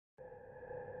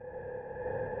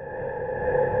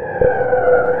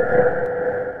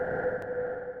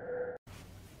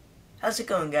How's it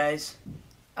going, guys?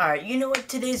 Alright, you know what?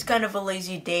 Today's kind of a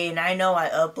lazy day, and I know I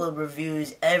upload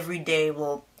reviews every day.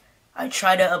 Well, I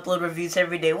try to upload reviews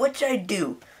every day, which I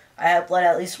do. I upload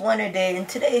at least one a day, and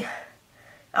today,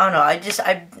 I don't know,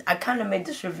 I kind of made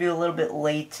this review a little bit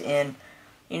late, and,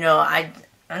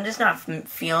 I'm just not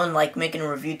feeling like making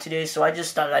a review today, so I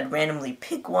just thought I'd randomly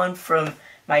pick one from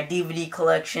my DVD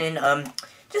collection.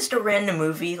 Just a random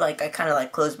movie. Like, I kind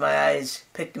of closed my eyes,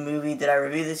 picked a movie. Did I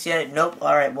review this yet? Nope.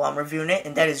 Alright, well, I'm reviewing it,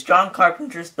 and that is John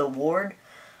Carpenter's The Ward.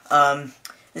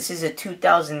 This is a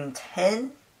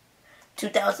 2010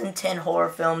 horror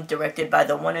film directed by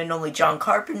the one and only John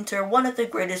Carpenter, one of the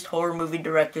greatest horror movie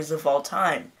directors of all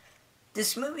time.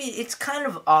 This movie, it's kind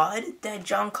of odd that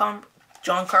John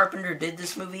Carpenter did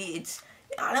this movie.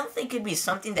 I don't think it'd be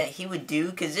something that he would do,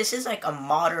 because this is like a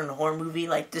modern horror movie.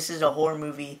 Like, this is a horror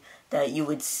movie that you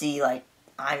would see, like,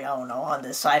 I don't know, on the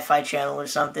Sci-Fi Channel or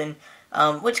something,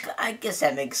 which I guess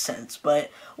that makes sense.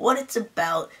 But what it's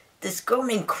about, this girl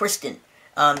named Kristen.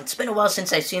 It's been a while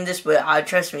since I've seen this, but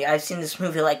trust me, I've seen this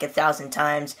movie like 1,000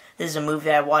 times. This is a movie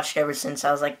that I watched ever since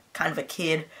I was like kind of a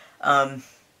kid. I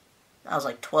was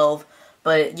like 12.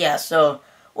 But yeah, so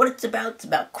what it's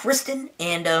about Kristen,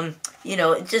 and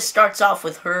it just starts off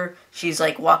with her. She's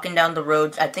like walking down the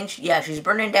road. I think she's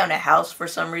burning down a house for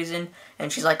some reason,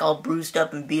 and she's like all bruised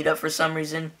up and beat up for some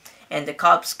reason. And the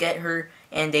cops get her,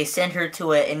 and they send her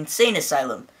to an insane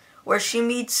asylum, where she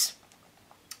meets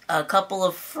a couple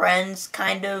of friends,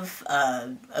 kind of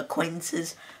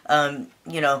acquaintances.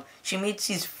 She meets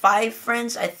these 5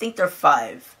 friends. I think they're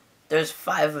 5. There's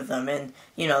 5 of them, and,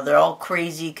 they're all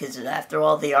crazy, because after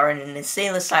all, they are in an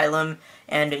insane asylum,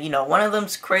 and, one of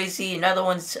them's crazy, another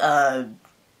one's,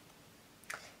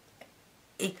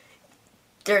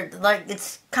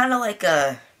 it's kind of like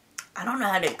I don't know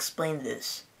how to explain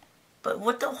this, but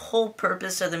what the whole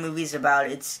purpose of the movie's about,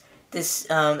 it's this,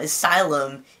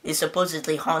 asylum is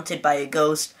supposedly haunted by a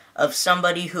ghost of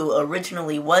somebody who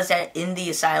originally was in the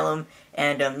asylum,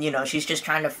 and, she's just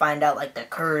trying to find out, like, the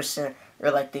curse, or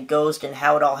like the ghost and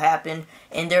how it all happened.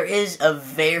 And there is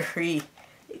an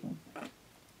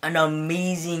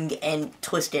amazing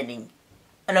twist ending.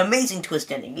 An amazing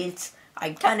twist ending.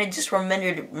 I kind of just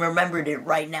remembered it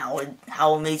right now, and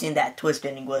how amazing that twist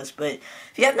ending was. But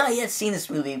if you have not yet seen this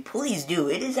movie, please do.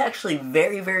 It is actually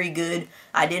very, very good.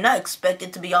 I did not expect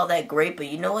it to be all that great, but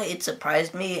you know what? It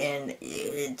surprised me, and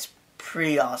it's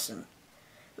pretty awesome.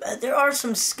 There are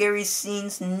some scary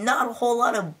scenes, not a whole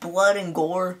lot of blood and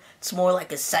gore. It's more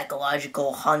like a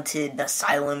psychological, haunted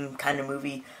asylum kind of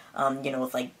movie,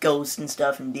 with like ghosts and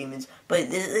stuff and demons.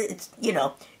 But there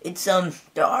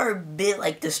are a bit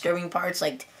like disturbing parts,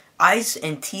 like eyes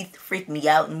and teeth freak me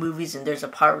out in movies, and there's a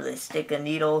part where they stick a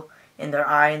needle in their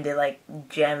eye and they like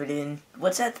jam it in.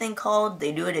 What's that thing called?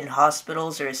 They do it in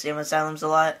hospitals or insane asylums a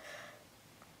lot.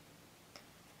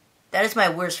 That is my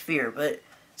worst fear, but,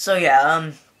 so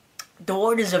yeah, The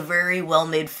Ward is a very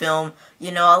well-made film.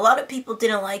 A lot of people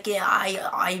didn't like it.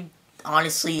 I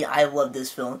honestly, I love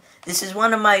this film. This is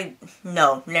one of my,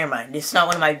 no, never mind. It's not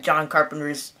one of my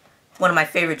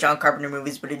favorite John Carpenter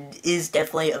movies, but it is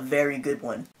definitely a very good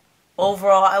one.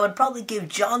 Overall, I would probably give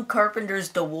John Carpenter's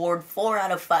The Ward 4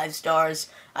 out of 5 stars.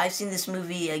 I've seen this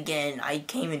movie, again, I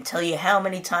can't even tell you how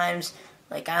many times.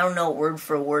 Like, I don't know word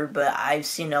for word, but I've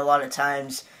seen it a lot of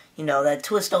times. That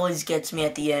twist always gets me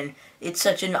at the end. It's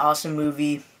such an awesome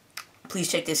movie.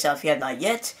 Please check this out if you have not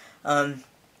yet.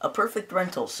 A perfect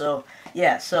rental. So,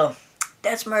 yeah, so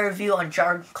that's my review on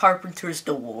John Carpenter's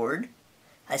The Ward.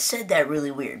 I said that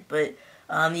really weird, but,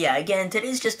 yeah, again,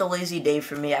 today's just a lazy day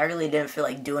for me. I really didn't feel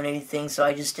like doing anything, so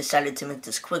I just decided to make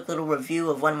this quick little review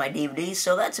of one of my DVDs.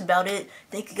 So that's about it.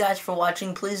 Thank you guys for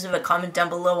watching. Please leave a comment down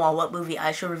below on what movie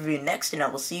I should review next, and I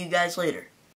will see you guys later.